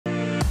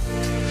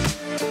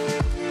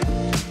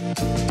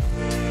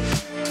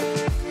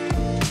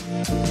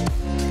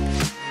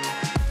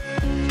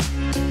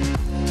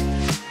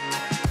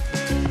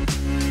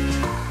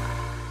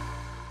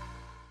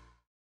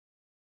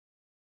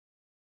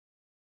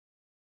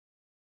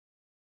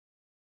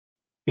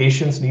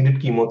patients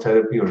needed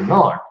chemotherapy or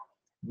not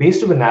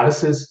based on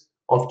analysis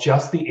of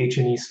just the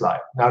H&E slide.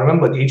 Now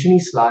remember, the H&E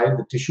slide,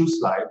 the tissue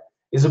slide,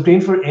 is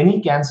obtained for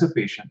any cancer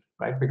patient,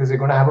 right? Because they're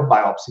going to have a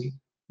biopsy,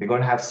 they're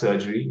going to have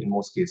surgery in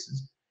most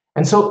cases.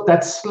 And so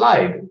that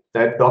slide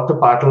that Dr.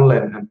 Patil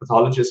and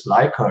pathologists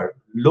like her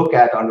look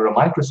at under a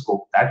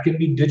microscope, that can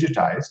be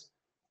digitized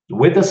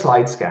with a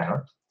slide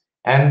scanner.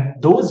 And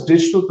those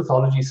digital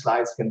pathology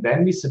slides can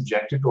then be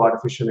subjected to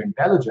artificial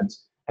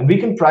intelligence. And we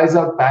can prize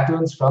out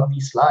patterns from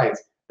these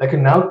slides that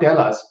can now tell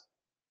us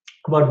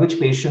about which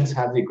patients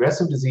have the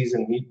aggressive disease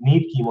and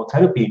need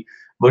chemotherapy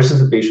versus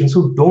the patients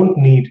who don't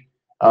need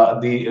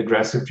the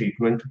aggressive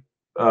treatment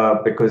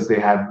because they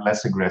have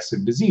less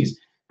aggressive disease.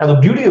 And the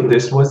beauty of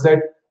this was that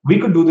we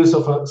could do this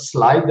of a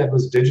slide that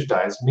was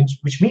digitized,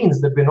 which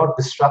means that we're not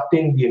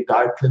disrupting the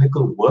entire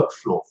clinical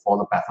workflow for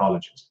the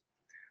pathologist.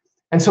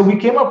 And so we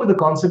came up with the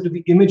concept of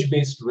the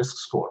image-based risk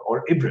score,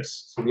 or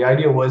ibRis. So the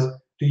idea was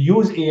to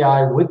use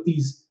AI with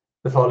these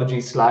pathology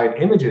slide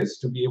images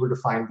to be able to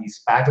find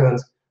these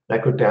patterns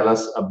that could tell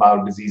us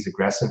about disease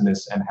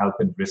aggressiveness and help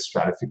in risk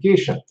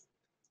stratification.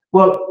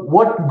 Well,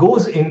 what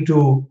goes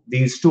into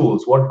these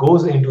tools? What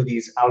goes into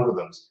these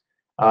algorithms?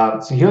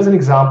 So here's an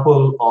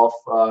example of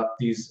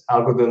these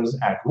algorithms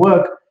at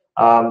work.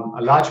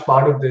 A large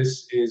part of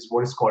this is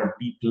what is called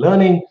deep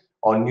learning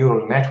or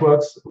neural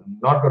networks. I'm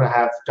not going to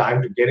have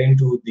time to get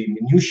into the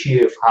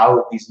minutiae of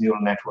how these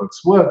neural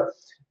networks work,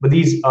 but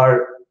these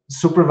are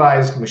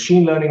supervised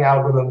machine learning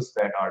algorithms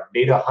that are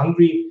data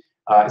hungry.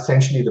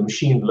 Essentially, the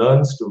machine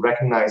learns to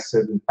recognize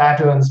certain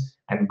patterns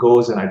and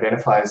goes and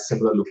identifies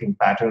similar looking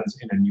patterns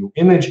in a new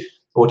image.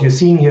 What you're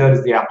seeing here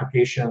is the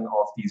application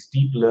of these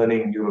deep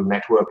learning neural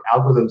network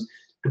algorithms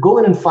to go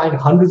in and find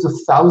hundreds of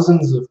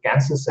thousands of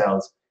cancer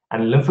cells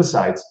and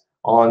lymphocytes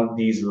on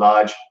these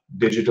large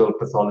digital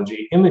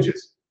pathology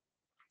images.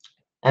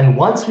 And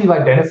once we've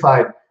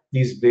identified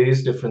these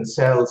various different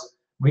cells,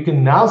 we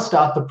can now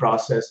start the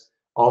process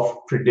of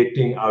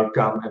predicting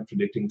outcome and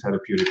predicting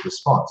therapeutic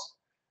response.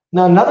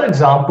 Now, another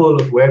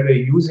example of where we're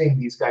using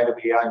these kind of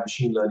AI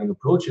machine learning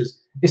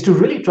approaches is to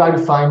really try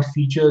to find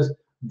features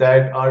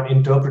that are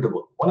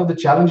interpretable. One of the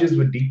challenges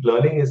with deep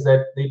learning is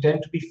that they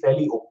tend to be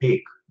fairly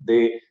opaque.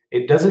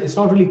 It's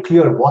not really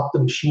clear what the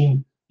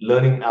machine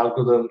learning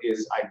algorithm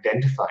is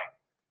identifying.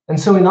 And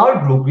so in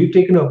our group, we've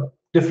taken a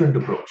different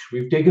approach.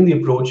 We've taken the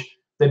approach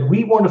that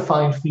we want to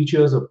find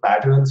features or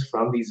patterns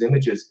from these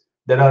images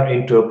that are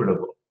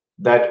interpretable,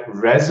 that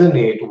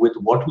resonate with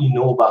what we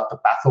know about the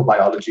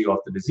pathobiology of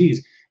the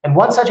disease. And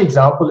one such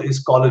example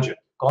is collagen.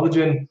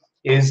 Collagen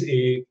is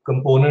a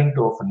component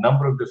of a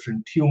number of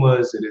different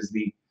tumors. It is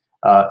the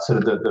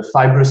the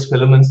fibrous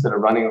filaments that are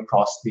running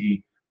across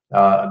the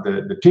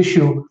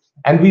tissue.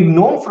 And we've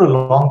known for a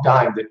long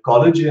time that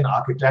collagen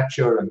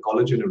architecture and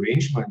collagen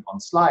arrangement on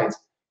slides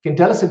can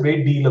tell us a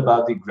great deal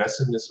about the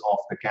aggressiveness of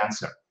the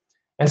cancer.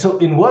 And so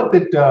in work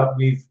that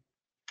we've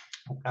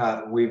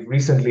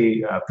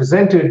recently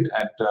presented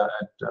at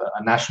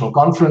a national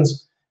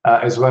conference,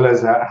 as well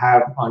as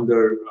have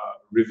under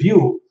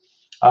review,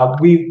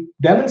 we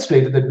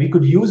demonstrated that we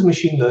could use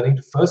machine learning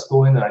to first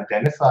go in and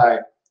identify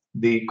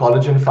the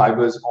collagen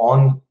fibers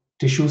on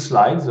tissue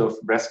slides of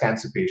breast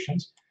cancer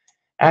patients.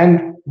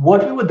 And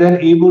what we were then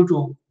able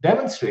to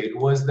demonstrate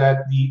was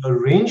that the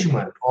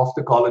arrangement of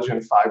the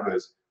collagen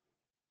fibers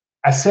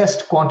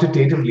assessed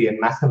quantitatively and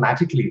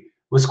mathematically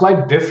was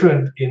quite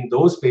different in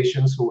those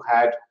patients who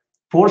had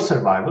poor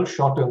survival,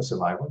 short-term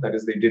survival, that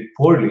is, they did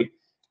poorly,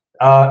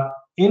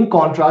 in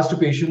contrast to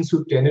patients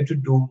who tended to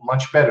do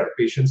much better,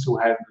 patients who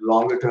had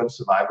longer-term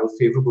survival,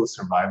 favorable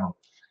survival.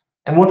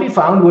 And what we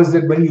found was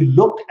that when you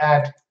looked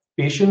at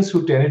patients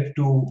who tended to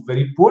do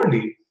very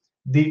poorly,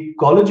 the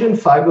collagen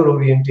fiber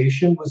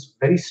orientation was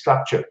very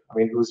structured. I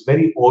mean, it was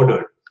very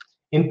ordered.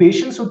 In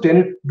patients who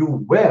tended to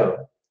do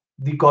well,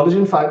 the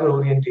collagen fiber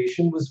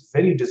orientation was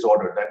very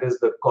disordered. That is,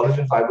 the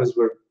collagen fibers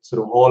were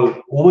sort of all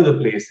over the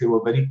place. They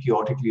were very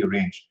chaotically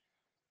arranged.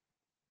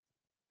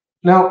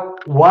 Now,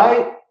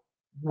 why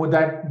would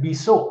that be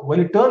so? Well,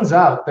 it turns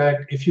out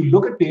that if you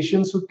look at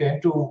patients who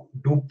tend to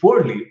do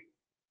poorly,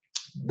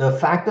 the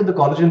fact that the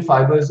collagen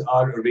fibers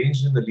are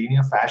arranged in the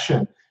linear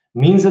fashion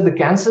means that the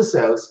cancer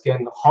cells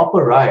can hop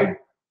a ride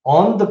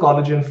on the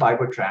collagen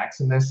fiber tracks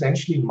and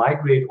essentially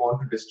migrate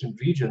onto distant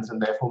regions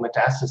and therefore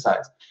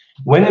metastasize.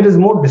 When it is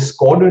more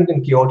discordant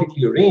and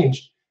chaotically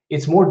arranged,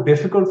 it's more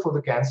difficult for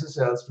the cancer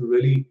cells to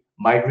really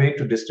migrate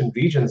to distant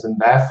regions, and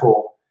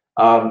therefore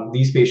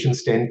these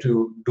patients tend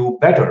to do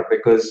better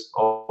because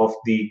of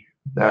the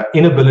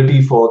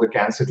inability for the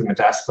cancer to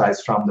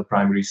metastasize from the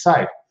primary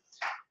site.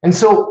 And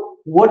so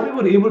what we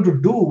were able to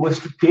do was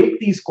to take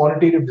these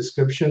quantitative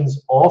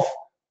descriptions of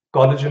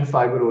collagen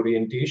fiber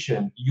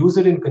orientation, use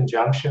it in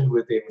conjunction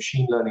with a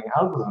machine learning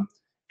algorithm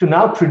to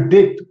now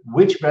predict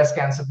which breast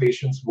cancer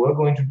patients were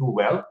going to do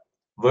well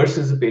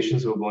versus the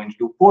patients who are going to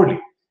do poorly.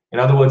 In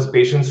other words,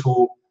 patients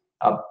who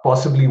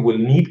possibly will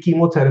need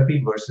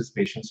chemotherapy versus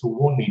patients who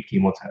won't need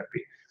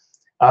chemotherapy.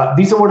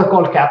 These are what are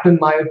called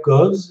Kaplan-Meier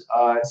curves.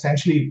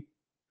 Essentially,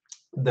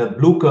 the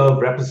blue curve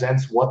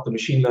represents what the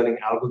machine learning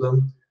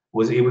algorithm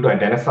was able to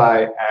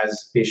identify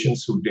as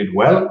patients who did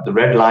well. The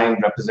red line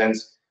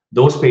represents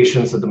those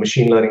patients that the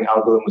machine learning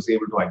algorithm was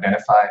able to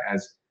identify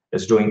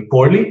as doing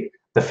poorly.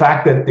 The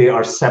fact that they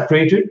are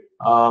separated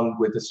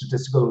with a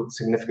statistical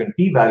significant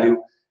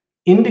p-value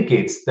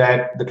indicates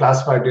that the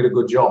classifier did a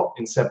good job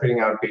in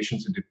separating out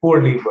patients who did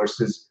poorly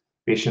versus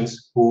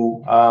patients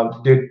who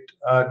did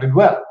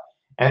well.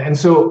 And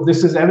so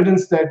this is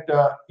evidence that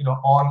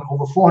on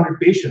over 400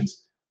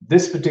 patients,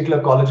 this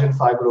particular collagen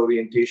fiber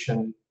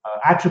orientation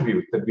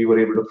attribute that we were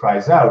able to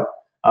prize out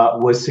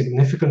was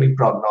significantly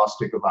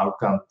prognostic of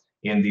outcome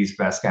in these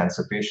breast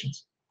cancer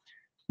patients.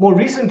 More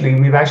recently,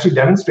 we've actually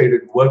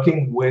demonstrated,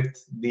 working with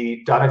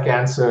the Tata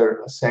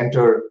Cancer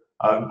Center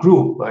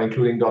group,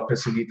 including Dr.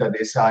 Sugita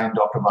Desai and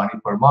Dr. Vani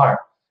Parmar,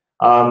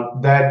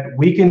 that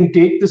we can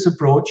take this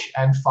approach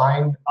and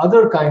find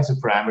other kinds of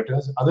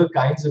parameters, other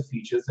kinds of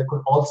features that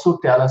could also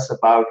tell us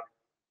about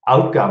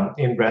outcome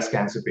in breast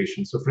cancer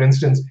patients. So for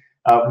instance,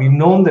 we've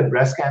known that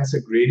breast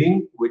cancer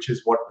grading, which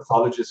is what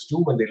pathologists do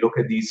when they look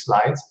at these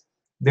slides,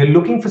 they're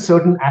looking for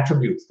certain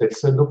attributes.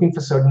 They're looking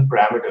for certain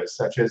parameters,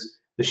 such as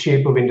the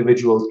shape of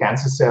individual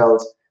cancer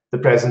cells, the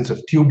presence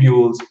of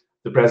tubules,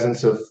 the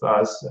presence of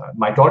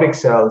mitotic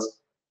cells.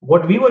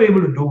 What we were able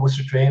to do was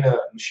to train a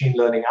machine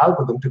learning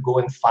algorithm to go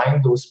and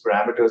find those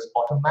parameters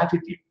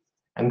automatically.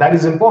 And that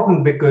is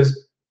important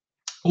because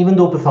even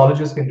though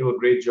pathologists can do a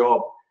great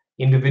job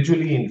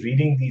individually in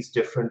reading these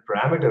different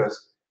parameters,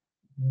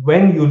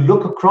 when you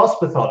look across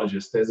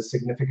pathologists, there's a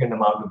significant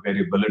amount of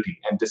variability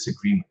and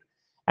disagreement.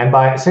 And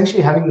by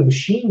essentially having the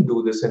machine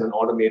do this in an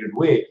automated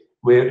way,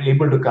 we're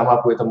able to come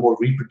up with a more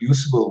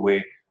reproducible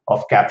way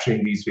of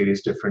capturing these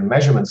various different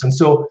measurements. And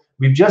so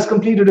we've just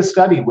completed a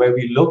study where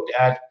we looked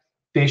at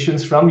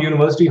patients from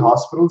university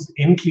hospitals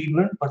in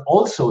Cleveland, but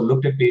also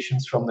looked at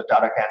patients from the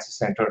Tata Cancer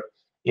Center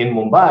in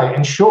Mumbai,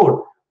 and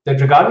showed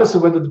that regardless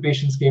of whether the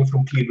patients came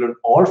from Cleveland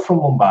or from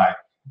Mumbai,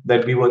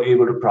 that we were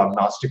able to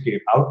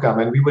prognosticate outcome.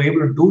 And we were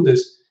able to do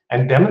this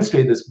and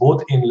demonstrate this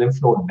both in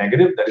lymph node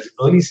negative, that is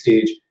early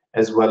stage,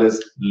 as well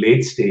as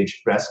late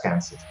stage breast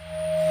cancer.